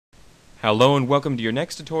Hello and welcome to your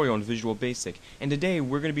next tutorial on Visual Basic, and today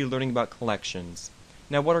we're going to be learning about collections.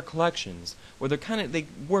 Now what are collections? Well, they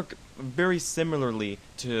work very similarly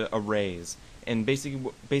to arrays, and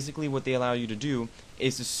basically what they allow you to do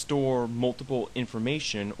is to store multiple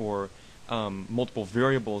information or multiple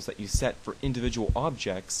variables that you set for individual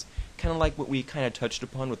objects, kind of like what we kind of touched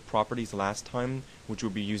upon with properties last time, which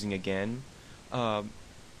we'll be using again,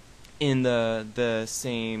 in the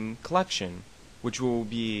same collection, which will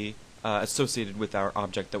be associated with our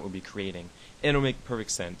object that we'll be creating. And it'll make perfect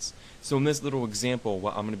sense. So in this little example,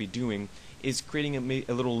 what I'm going to be doing is creating a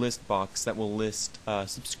little list box that will list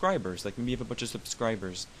subscribers. Like maybe you have a bunch of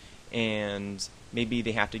subscribers, and maybe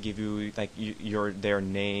they have to give you like their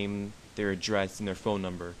name, their address, and their phone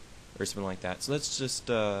number, or something like that. So let's just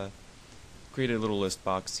create a little list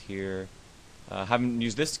box here. Haven't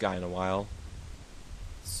used this guy in a while.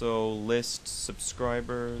 So list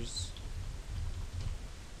subscribers.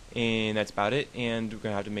 And that's about it, and we're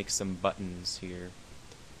going to have to make some buttons here.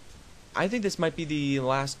 I think this might be the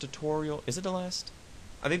last tutorial. Is it the last?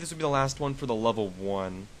 I think this would be the last one for the level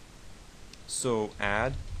 1. So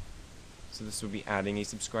add. So this would be adding a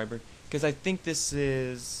subscriber. Because I think this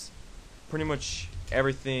is pretty much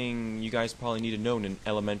everything you guys probably need to know in an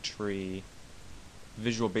elementary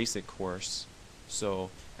Visual Basic course. So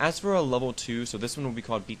as for a level 2, so this one will be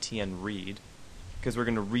called BTN Read, because we're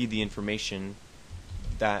going to read the information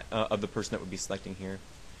that of the person that would be selecting here,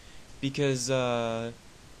 because there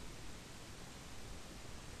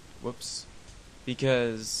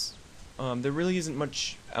really isn't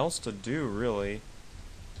much else to do really,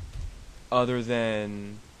 other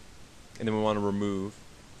than, and then we want to remove,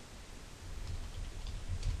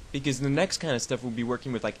 because the next kind of stuff we'll be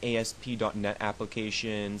working with like ASP.NET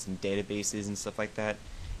applications and databases and stuff like that,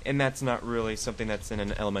 and that's not really something that's in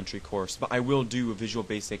an elementary course. But I will do a Visual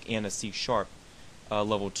Basic and a C#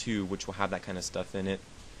 level 2, which will have that kind of stuff in it,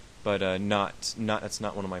 but that's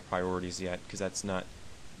not one of my priorities yet, because that's not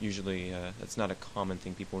usually that's not a common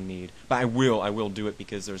thing people need. But I will do it,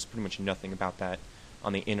 because there's pretty much nothing about that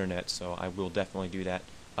on the internet, so I will definitely do that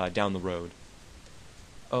down the road.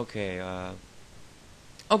 Okay,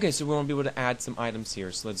 so we want to be able to add some items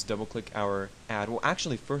here, so let's double click our add. Well,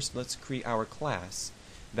 actually first let's create our class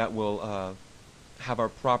that will have our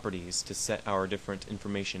properties to set our different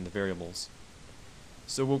information, the variables.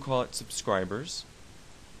 So we'll call it subscribers.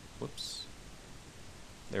 Whoops.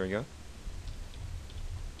 There we go.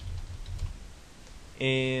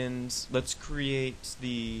 And let's create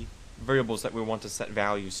the variables that we want to set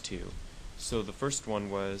values to. So the first one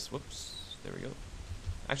was, whoops, there we go.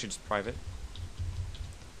 Actually just private.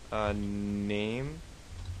 Name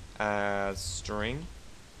as string.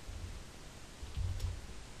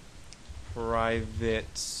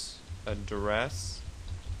 Private address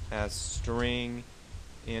as string.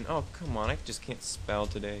 And oh, come on, I just can't spell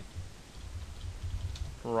today.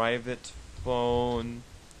 Private phone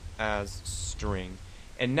as string.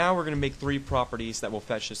 And now we're going to make 3 properties that will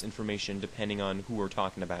fetch this information depending on who we're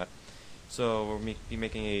talking about. So we'll be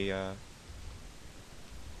making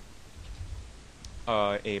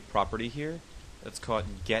a property here. Let's call it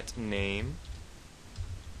get name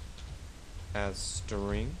as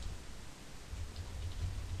string.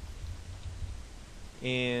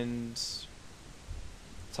 And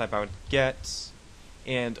type out get,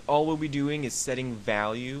 and all we'll be doing is setting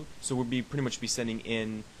value, so we'll be pretty much sending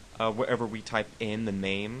in whatever we type in the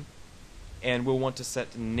name, and we'll want to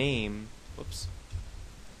set name,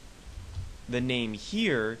 the name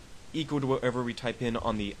here equal to whatever we type in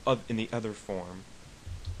on the other form.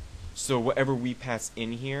 So whatever we pass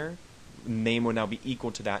in here, name will now be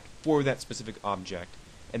equal to that for that specific object,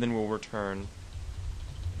 and then we'll return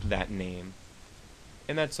that name,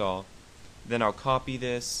 and that's all. Then I'll copy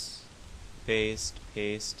this, paste,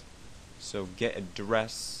 so get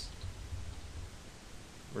address,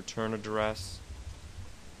 return address,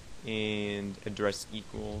 and address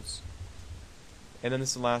equals. And then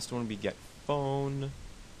this last one will be get phone,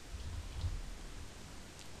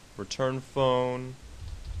 return phone,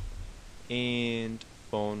 and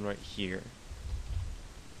phone right here.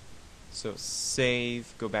 So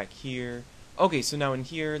save, go back here. Okay, so now in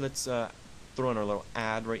here, let's throw in our little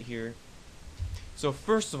add right here. So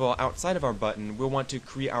first of all, outside of our button, we'll want to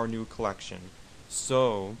create our new collection.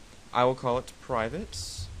 So I will call it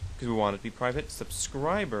private, because we want it to be private.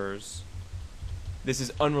 Subscribers. This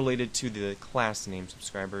is unrelated to the class name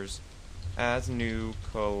subscribers, as new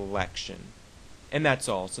collection. And that's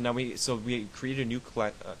all. So now we created a new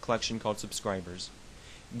collection called subscribers.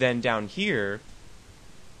 Then down here,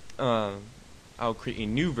 I'll create a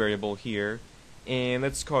new variable here, and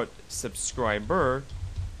let's call it subscriber.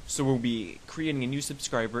 So we'll be creating a new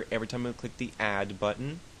subscriber every time we click the add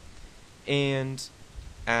button, and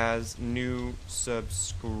as new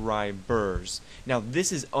subscribers. Now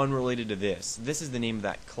this is unrelated to this. This is the name of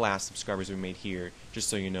that class subscribers we made here, just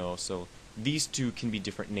so you know. So these two can be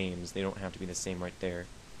different names. They don't have to be the same right there.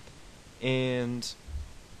 And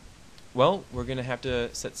well, we're gonna have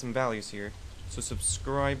to set some values here. So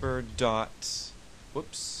subscriber dot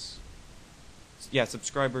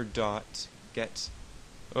subscriber dot get.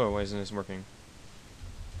 Oh, why isn't this working?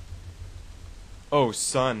 Oh,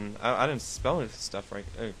 son. I didn't spell this stuff right.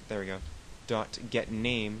 Oh, there we go. Dot get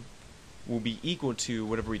name will be equal to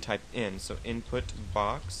whatever we type in. So input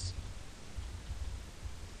box.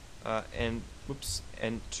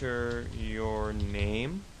 Enter your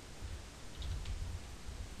name.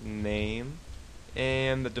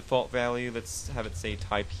 And the default value, let's have it say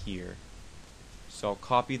type here. So I'll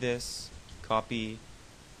copy this, copy,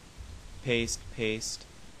 paste.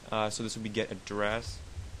 So this will be get address.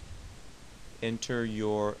 Enter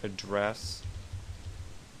your address,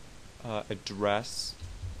 and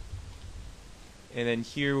then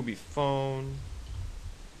here will be phone.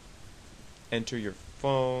 Enter your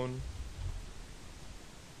phone,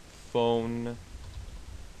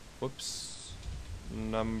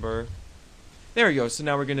 number. There we go. So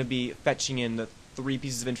now we're going to be fetching in the 3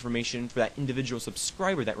 pieces of information for that individual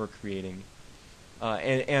subscriber that we're creating,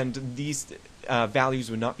 and these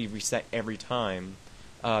values would not be reset every time.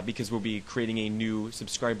 Because we'll be creating a new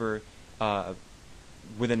subscriber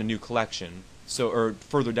within a new collection. So, or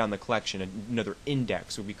further down the collection, another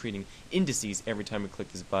index. We'll be creating indices every time we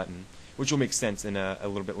click this button, which will make sense in a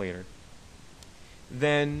little bit later.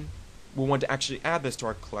 Then we'll want to actually add this to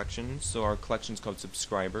our collection. So our collection is called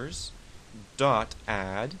subscribers dot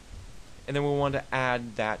add, and then we'll want to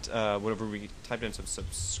add that whatever we typed in, so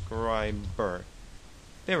subscriber.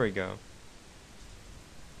 There we go.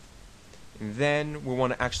 And then we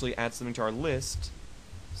want to actually add something to our list.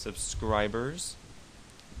 Subscribers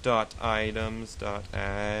dot items dot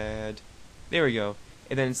add. There we go.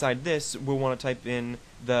 And then inside this, we'll want to type in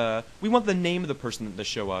we want the name of the person to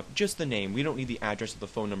show up, just the name. We don't need the address or the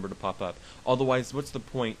phone number to pop up. Otherwise, what's the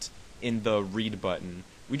point in the read button?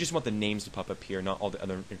 We just want the names to pop up here, not all the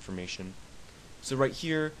other information. So right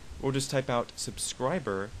here, we'll just type out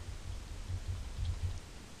subscriber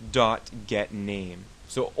dot get name.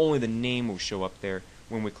 So only the name will show up there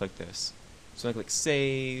when we click this. So I click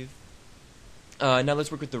save. Now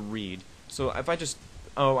let's work with the read. So if I just,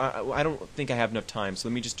 I don't think I have enough time. So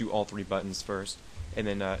let me just do all 3 buttons first, and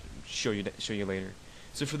then show you later.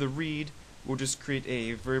 So for the read, we'll just create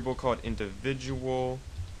a variable called individual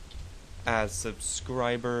as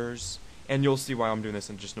subscribers, and you'll see why I'm doing this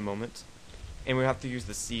in just a moment. And we have to use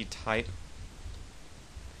the C type.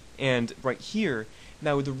 And right here,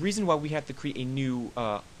 now the reason why we have to create a new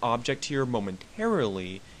object here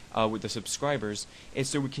momentarily with the subscribers is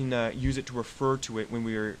so we can use it to refer to it when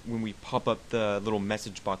we pop up the little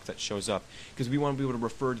message box that shows up, because we want to be able to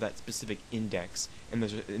refer to that specific index, and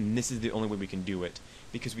this is the only way we can do it,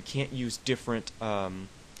 because we can't use different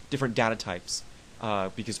data types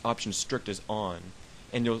because option strict is on,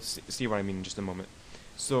 and you'll see what I mean in just a moment.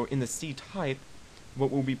 So in the C type,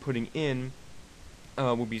 what we'll be putting in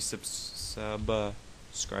will be subscribers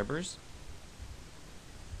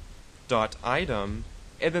dot item,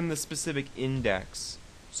 and then the specific index.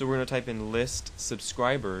 So we're going to type in list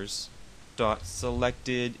subscribers dot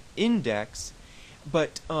selected index,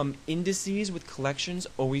 but indices with collections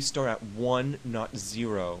always start at 1, not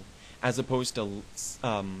 0, as opposed to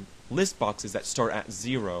list boxes that start at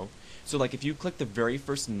 0. So like if you click the very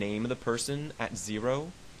first name of the person at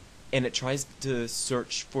 0, and it tries to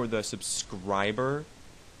search for the subscriber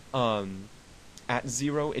at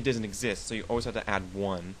 0, it doesn't exist, so you always have to add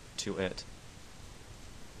 1 to it.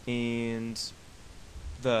 And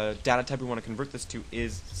the data type we want to convert this to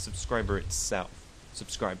is subscribers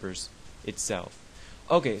itself.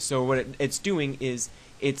 Okay, so what it's doing is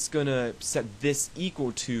it's gonna set this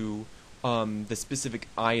equal to the specific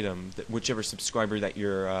item, whichever subscriber that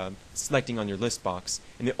you're selecting on your list box,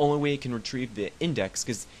 and the only way it can retrieve the index,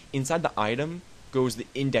 because inside the item goes the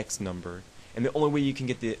index number, and the only way you can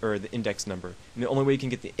get the index number, and the only way you can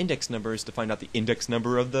get the index number is to find out the index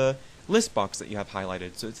number of the list box that you have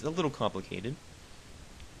highlighted. So it's a little complicated.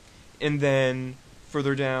 And then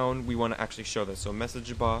further down, we want to actually show this. So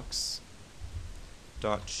message box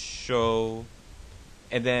dot show,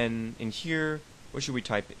 and then in here, what should we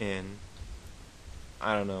type in?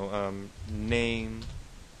 I don't know, name.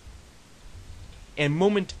 And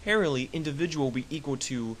momentarily, individual will be equal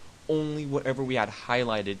to only whatever we had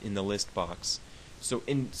highlighted in the list box. So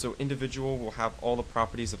individual will have all the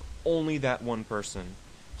properties of only that one person.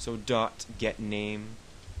 So dot get name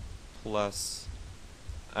plus,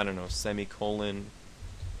 I don't know, semicolon,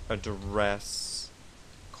 address,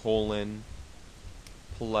 colon,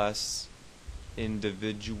 plus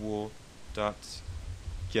individual dot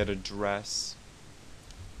get address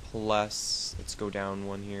plus, let's go down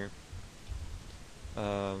one here,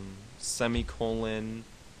 semicolon,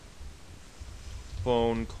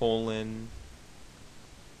 phone colon,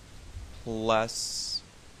 plus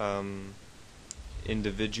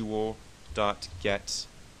individual dot get,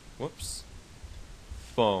 whoops,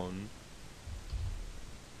 phone.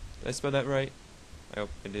 Did I spell that right? I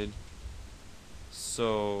hope I did.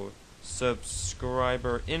 So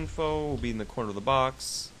subscriber info will be in the corner of the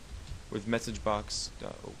box with message box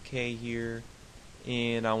 .ok here,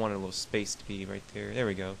 and I want a little space to be right there. There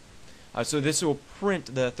we go. So this will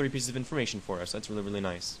print the 3 pieces of information for us. That's really, really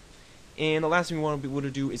nice. And the last thing we want to be able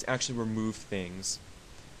to do is actually remove things.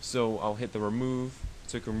 So I'll hit the remove,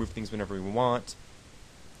 so we can remove things whenever we want.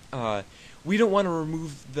 We don't want to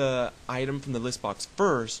remove the item from the list box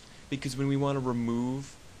first, because when we want to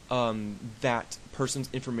remove that person's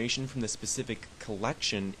information from the specific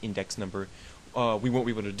collection index number, we won't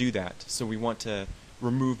be able to do that. So we want to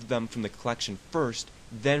remove them from the collection first,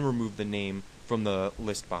 then remove the name from the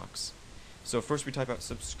list box. So first we type out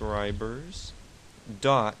subscribers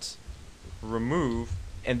dot remove,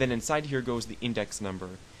 and then inside here goes the index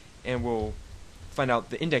number, and we'll find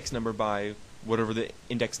out the index number by whatever the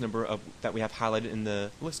index number of that we have highlighted in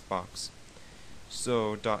the list box.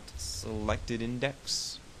 So dot selected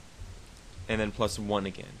index, and then +1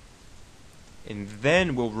 again, and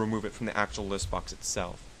then we'll remove it from the actual list box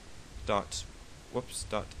itself. Dot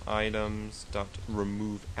items dot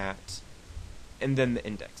remove at, and then the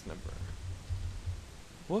index number.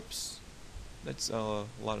 Whoops, that's a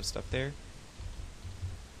lot of stuff there.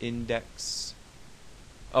 Index.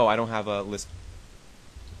 Oh, I don't have a list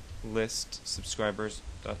subscribers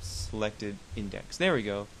dot selected index. There we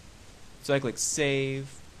go. So I click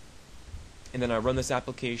save, and then I run this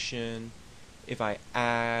application. If I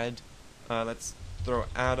add, let's throw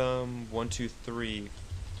Adam 123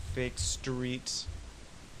 Fake Street,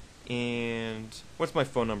 and what's my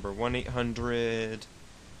phone number?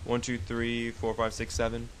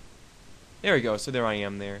 1-800-123-4567. There we go. So there I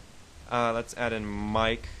am there. Let's add in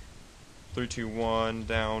Mike 321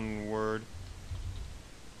 downward.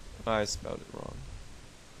 I spelled it wrong.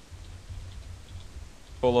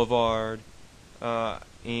 Boulevard,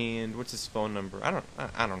 and what's his phone number? I don't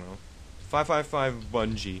know. 555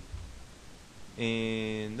 Bungie.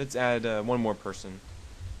 And let's add one more person.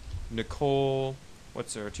 Nicole,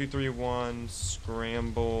 what's her? 231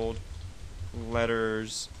 scrambled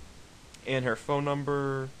letters, and her phone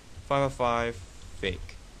number 505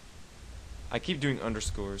 fake. I keep doing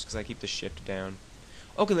underscores because I keep the shift down.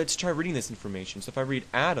 Okay, let's try reading this information. So if I read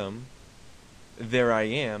Adam, there I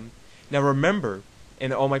am. Now remember,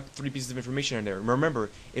 and all my 3 pieces of information are there. Remember,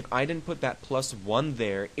 if I didn't put that +1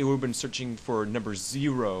 there, it would have been searching for number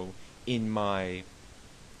 0 in my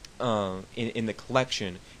in the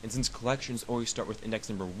collection. And since collections always start with index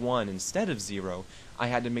number 1 instead of 0, I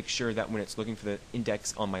had to make sure that when it's looking for the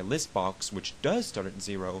index on my list box, which does start at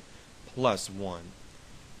 0, +1.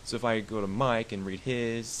 So if I go to Mike and read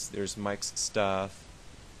his, there's Mike's stuff.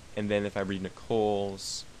 And then if I read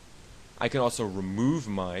Nicole's, I can also remove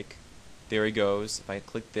Mike. There he goes. If I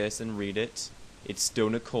click this and read it, it's still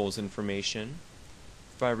Nicole's information.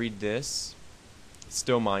 If I read this, it's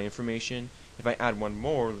still my information. If I add one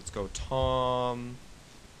more, let's go Tom,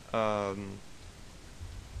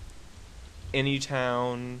 any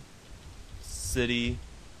town, city,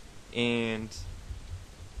 and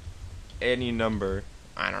any number.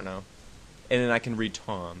 I don't know. And then I can read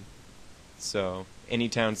Tom. So, any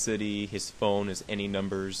town, city, his phone is any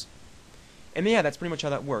numbers. And yeah, that's pretty much how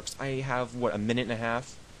that works. I have, what, a minute and a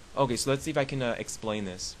half? Okay, so let's see if I can explain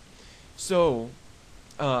this. So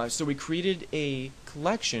we created a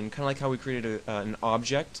collection, kind of like how we created an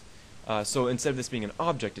object. So instead of this being an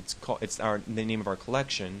object, it's the name of our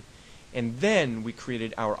collection. And then we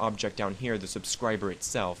created our object down here, the subscriber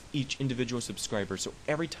itself, each individual subscriber. So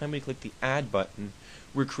every time we click the add button,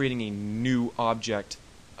 we're creating a new object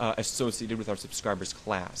associated with our subscribers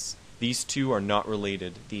class. These two are not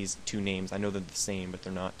related, these two names. I know they're the same, but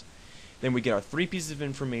they're not. Then we get our 3 pieces of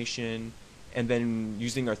information, and then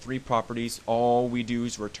using our 3 properties, all we do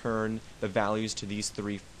is return the values to these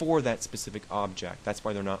 3 for that specific object. That's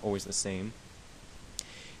why they're not always the same.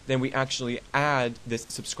 Then we actually add this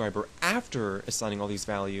subscriber after assigning all these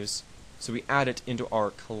values. So we add it into our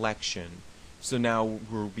collection. So now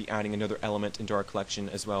we'll be adding another element into our collection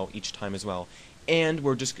as well each time as well. And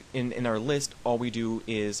we're just in our list, all we do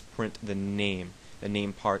is print the name. the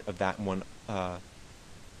name part of that one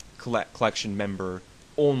collection member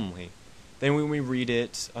only. Then when we read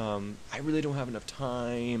it, I really don't have enough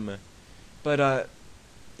time. But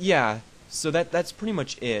yeah, so that's pretty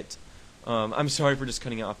much it. I'm sorry for just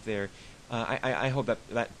cutting it off there. I hope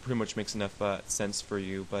that pretty much makes enough sense for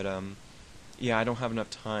you. But yeah, I don't have enough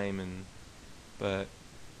time, but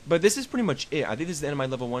this is pretty much it. I think this is the end of my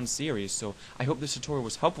level 1 series. So I hope this tutorial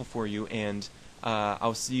was helpful for you, and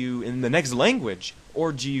I'll see you in the next language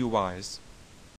or GUIs.